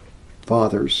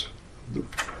fathers, the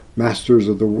masters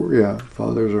of the word. Yeah,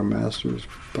 fathers are masters.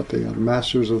 Pataya,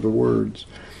 masters of the words.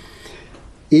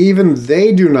 Even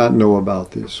they do not know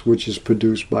about this, which is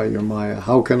produced by your Maya.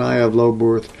 How can I of low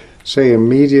birth say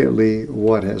immediately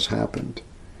what has happened?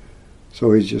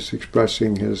 So he's just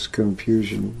expressing his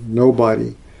confusion.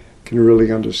 Nobody can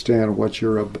really understand what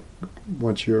you're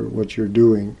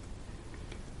doing.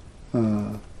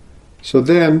 So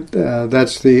then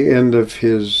that's the end of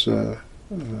his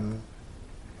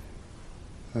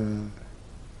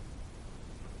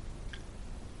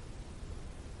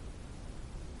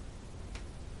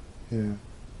yeah.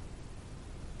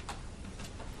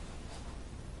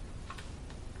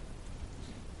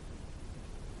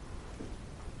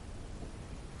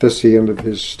 That's the end of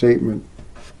his statement.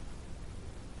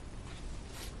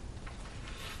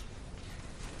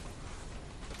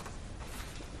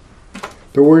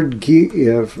 The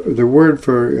word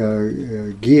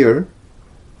for gear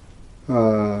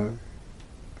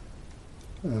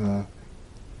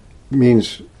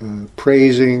means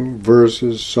praising,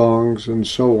 verses, songs, and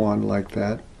so on, like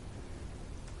that.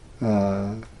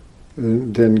 And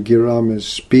then giram is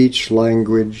speech,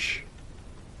 language.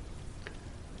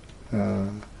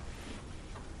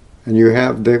 And you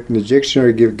have the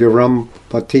dictionary give giram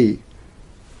pati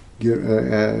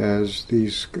as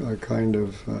these kind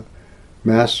of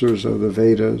masters of the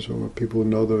Vedas, or people who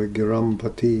know the giram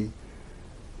pati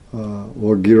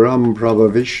or giram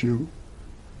prabhavishnu.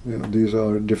 You know, these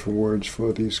are different words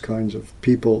for these kinds of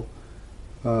people,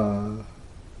 the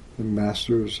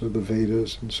masters of the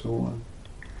Vedas and so on.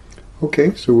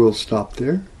 Okay, so we'll stop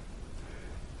there.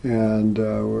 And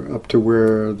we're up to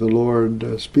where the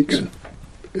Lord speaks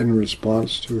in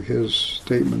response to his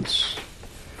statements.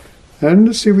 And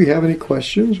let's see if we have any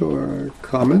questions or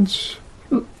comments.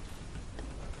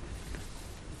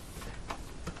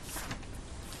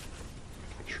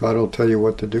 Shraddha will tell you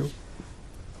what to do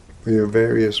with your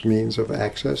various means of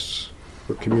access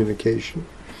for communication.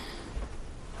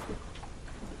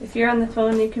 If you're on the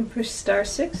phone, you can push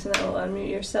 *6 and that will unmute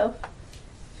yourself.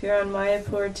 If If you're on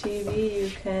Mayapur TV, you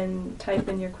can type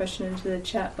in your question into the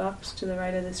chat box to the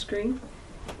right of the screen,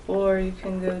 or you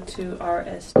can go to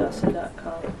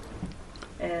rsdasa.com,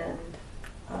 and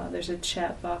there's a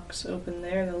chat box open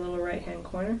there in the little right-hand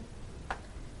corner.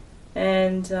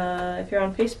 And if you're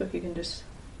on Facebook, you can just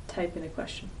type in a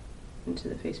question into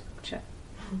the Facebook chat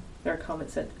or comment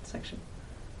section.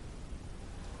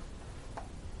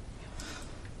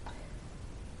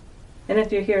 And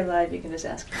if you're here live, you can just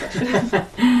ask a question.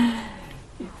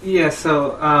 Yeah,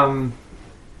 so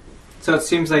it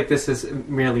seems like this is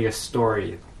merely a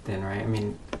story then, right? I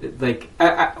mean, like,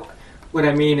 what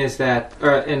I mean is that,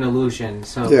 or an illusion,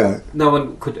 so Yeah. no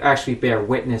one could actually bear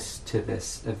witness to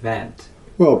this event.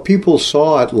 Well, people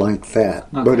saw it like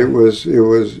that, but Okay. it was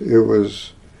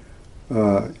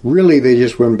really they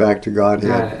just went back to Godhead,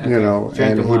 Got it, you okay. know,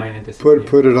 Drank and the wine and disappeared.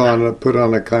 put it on put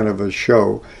on a kind of a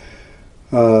show.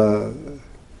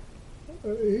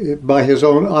 By his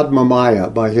own Atma Maya,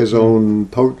 by his own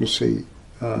potency.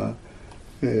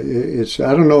 It's,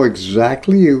 I don't know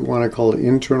exactly, you want to call it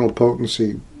internal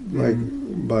potency, like,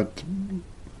 but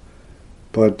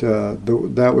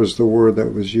that was the word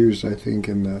that was used, I think,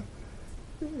 in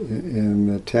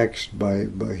the text by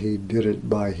he did it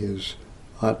by his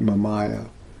Atma Maya.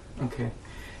 Okay.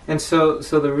 And so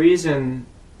the reason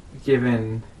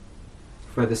given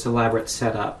for this elaborate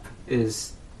setup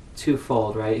is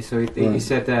twofold, right? So you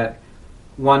said that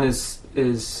one is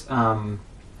to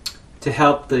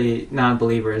help the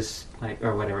non-believers, like,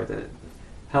 or whatever,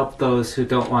 help those who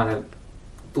don't want to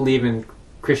believe in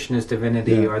Krishna's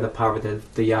divinity or the power of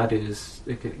the Yadus.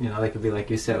 It could, they could be like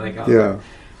you said, like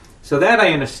So that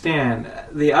I understand.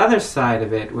 The other side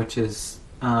of it, which is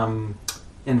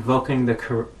invoking the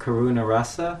Karuna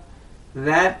Rasa,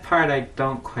 that part I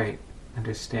don't quite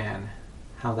understand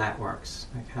how that works.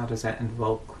 Like, how does that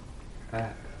invoke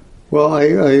that? Well,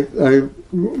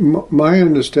 my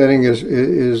understanding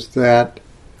is that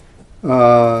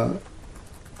that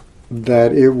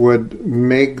it would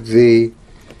make the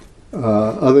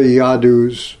other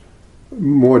Yadus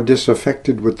more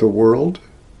disaffected with the world,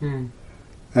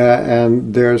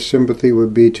 and their sympathy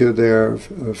would be to their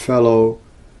fellow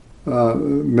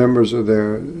members of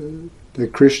the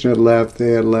Krishna had left,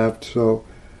 they had left, so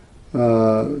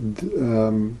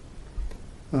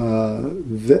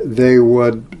they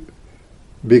would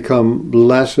become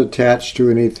less attached to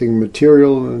anything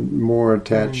material and more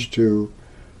attached to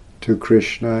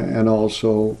Krishna, and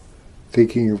also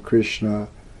thinking of Krishna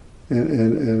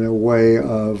in a way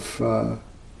of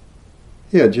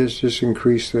just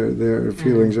increase their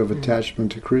feelings of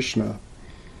attachment to Krishna,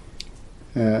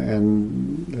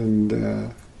 and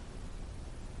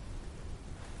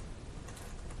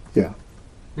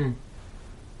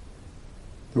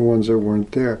the ones that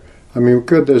weren't there. I mean,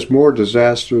 there's more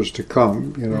disasters to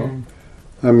come, you know.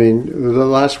 I mean, the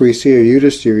last we see of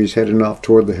Yudhisthira, he's heading off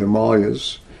toward the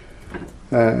Himalayas,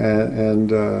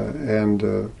 and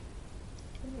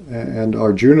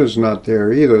Arjuna's not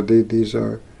there either. These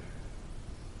are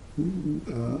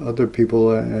other people.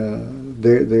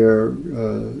 They're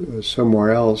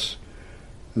somewhere else,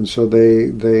 and so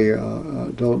they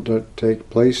don't take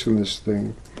place in this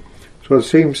thing. So it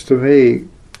seems to me.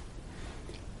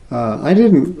 I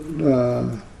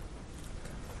didn't.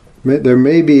 There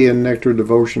may be in Nectar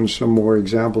Devotion some more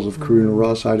examples of Karuna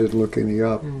Rasa. I didn't look any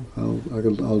up.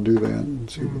 I'll do that and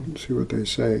see what they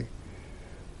say.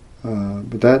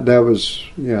 But that was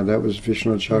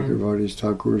Vishnu Chakravarti's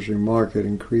Thakur's remark. It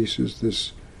increases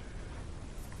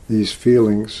these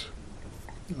feelings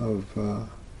of.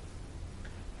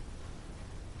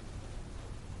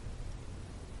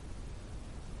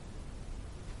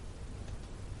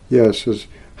 Yes, as.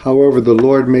 However, the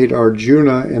Lord made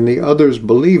Arjuna and the others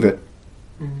believe it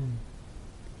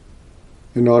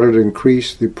in order to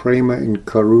increase the prema and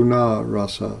karuna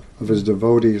rasa of his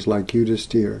devotees like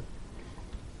Yudhisthira.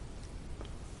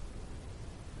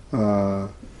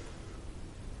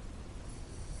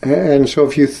 And so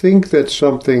if you think that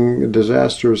something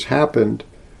disastrous happened,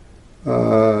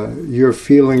 your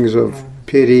feelings of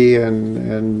pity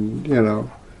and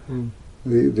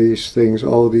these things,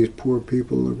 oh, these poor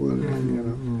people,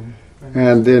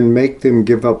 and then make them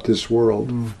give up this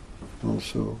world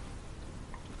also.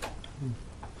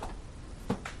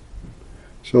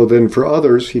 So then for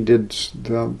others, he did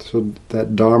so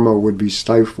that dharma would be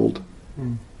stifled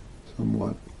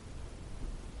somewhat.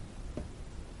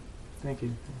 Thank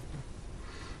you.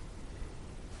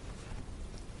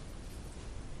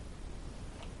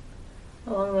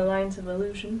 Along the lines of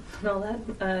illusion and all that,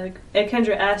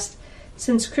 Kendra asked,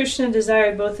 since Krishna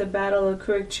desired both the battle of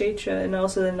Kurukshetra and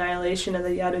also the annihilation of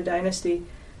the Yadu dynasty,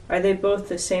 are they both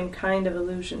the same kind of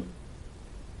illusion?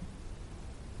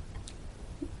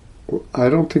 I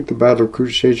don't think the Battle of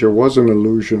Kurukshetra was an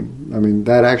illusion. I mean,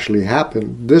 that actually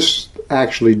happened. This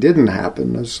actually didn't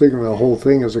happen. I was thinking the whole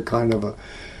thing is a kind of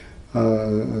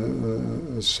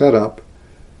a setup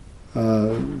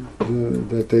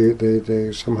that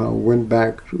they somehow went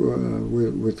back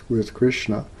with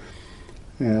Krishna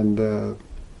and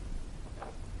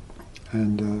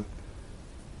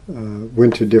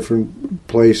went to different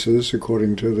places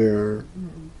according to their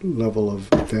level of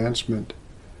advancement.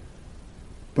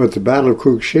 But the Battle of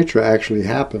Kurukshetra actually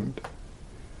happened.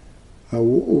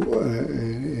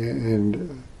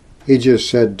 And he just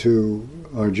said to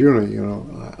Arjuna, you know,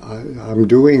 I'm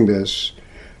doing this.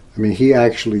 I mean, he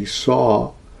actually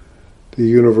saw the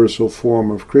universal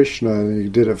form of Krishna, and he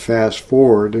did a fast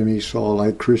forward, and he saw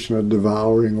like Krishna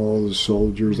devouring all the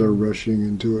soldiers that are rushing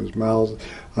into his mouth.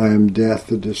 I am death,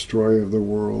 the destroyer of the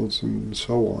worlds, and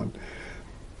so on.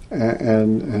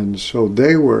 And so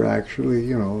they were actually,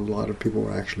 you know, a lot of people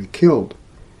were actually killed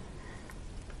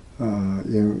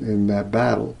in that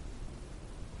battle.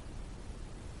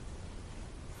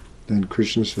 Then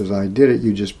Krishna says, I did it,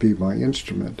 you just be my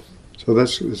instrument. So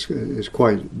it's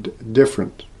quite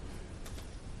different.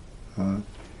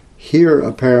 Here,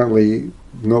 apparently,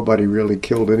 nobody really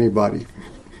killed anybody.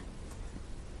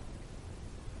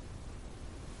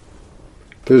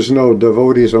 There's no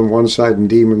devotees on one side and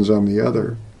demons on the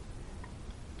other.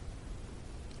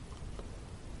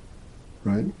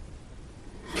 Right?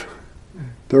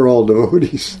 They're all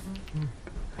devotees.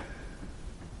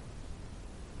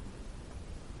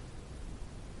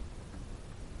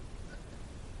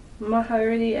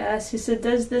 Mahariti asks, he said,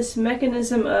 does this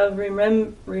mechanism of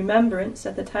remembrance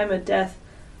at the time of death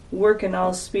work in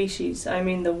all species? I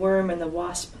mean, the worm and the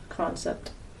wasp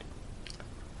concept.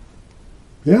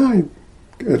 Yeah,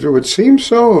 it would seem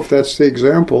so if that's the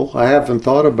example. I haven't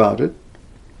thought about it.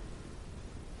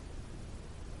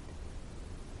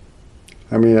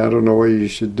 I mean, I don't know what you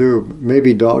should do.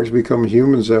 Maybe dogs become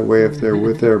humans that way if they're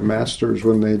with their masters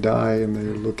when they die and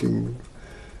they're looking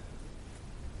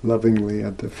lovingly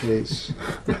at the face.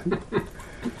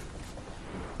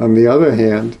 On the other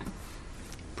hand,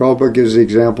 Prabhupada gives the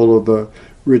example of the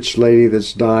rich lady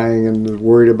that's dying and is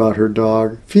worried about her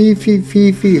dog. Fifi,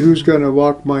 Fifi, who's going to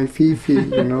walk my Fifi?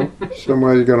 You know,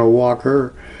 somebody's going to walk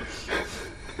her.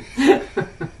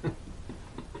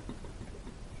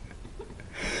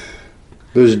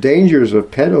 There's dangers of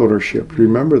pet ownership.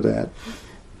 Remember that.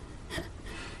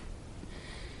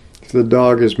 If the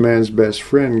dog is man's best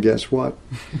friend, guess what?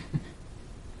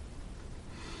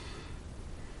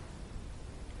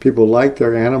 People like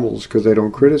their animals because they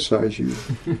don't criticize you.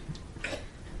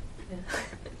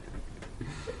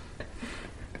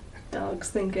 Dogs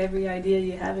think every idea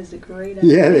you have is a great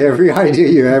idea. Yeah, every idea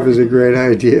you have is a great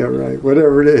idea, right?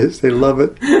 Whatever it is, they love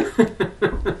it.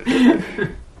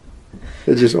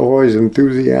 They're just always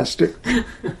enthusiastic.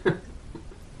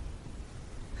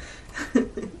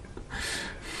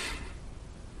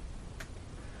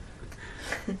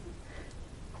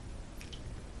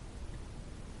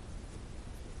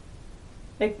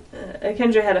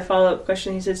 Kendra had a follow-up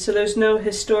question. He said, so there's no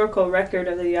historical record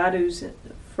of the Yadu's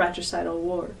fratricidal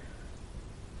war?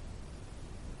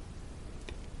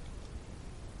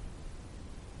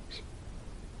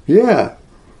 Yeah,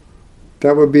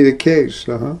 that would be the case,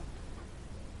 uh-huh.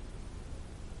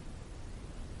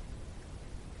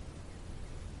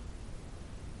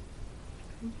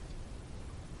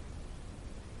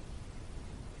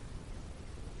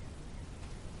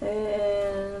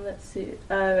 And let's see,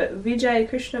 Vijay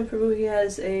Krishna Prabhu, he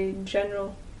has a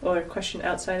general or a question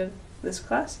outside of this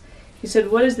class. He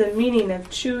said, what is the meaning of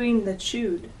chewing the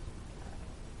chewed?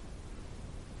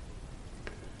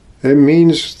 It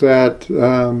means that,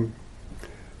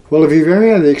 well, if you've ever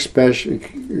had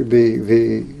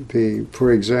the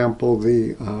for example,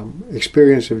 the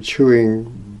experience of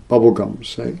chewing bubble gum,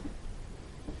 say.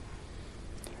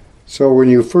 So when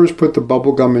you first put the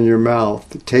bubble gum in your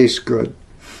mouth, it tastes good.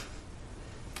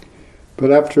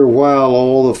 But after a while,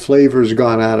 all the flavor's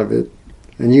gone out of it,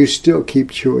 and you still keep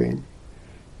chewing.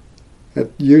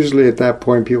 Usually at that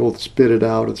point, people spit it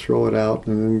out or throw it out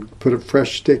and then put a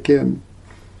fresh stick in.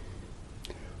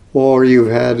 Or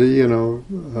you've had, eating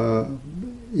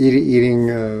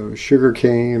sugar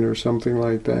cane or something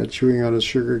like that, chewing on a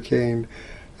sugar cane.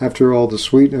 After all the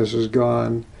sweetness is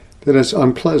gone, then it's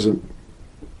unpleasant.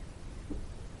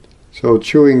 So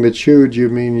chewing the chewed, you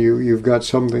mean you've got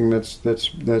something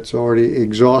that's already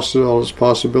exhausted all its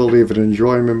possibility of an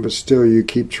enjoyment, but still you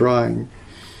keep trying.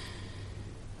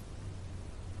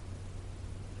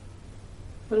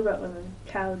 What about when a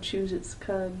cow chews its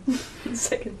cud the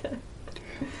second time?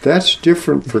 That's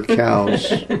different for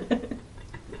cows.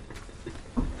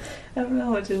 I don't know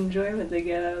how much enjoyment they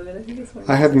get out of it. I think it's more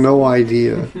I have no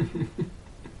idea.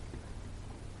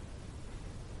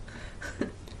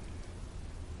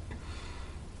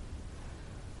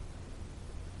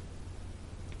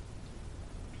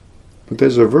 But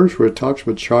there's a verse where it talks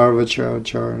about Charva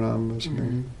Charanam.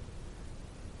 Mhm.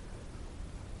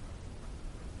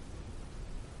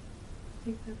 I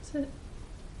think that's it.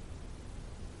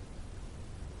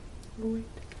 Oh, wait.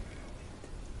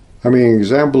 I mean, an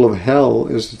example of hell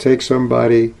is to take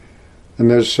somebody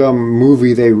and there's some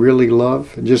movie they really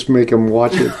love and just make them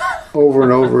watch it over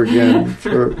and over again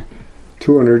for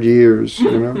 200 years,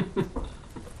 you know?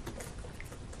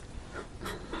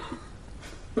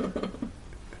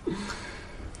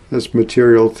 That's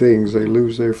material things. They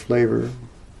lose their flavor.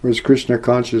 Whereas Krishna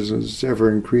consciousness is ever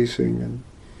increasing and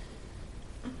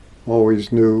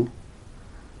always new.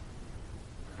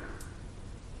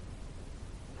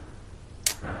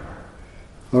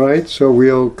 All right, so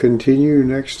we'll continue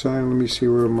next time. Let me see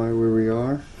where we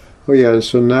are. Oh yeah,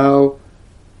 so now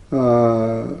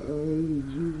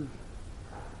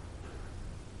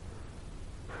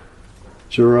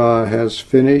Jara has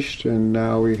finished, and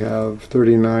now we have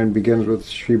 39 begins with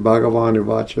Sri Bhagavan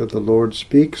Uvacha, the Lord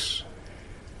speaks,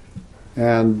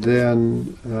 and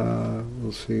then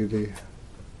we'll see the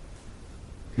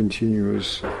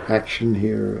continuous action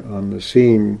here on the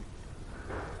scene.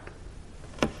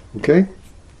 Okay?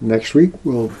 Next week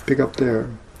we'll pick up there.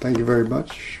 Thank you very much.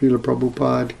 Srila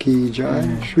Prabhupada ki jai.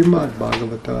 Srimad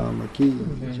Bhagavatam ki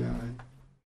jai.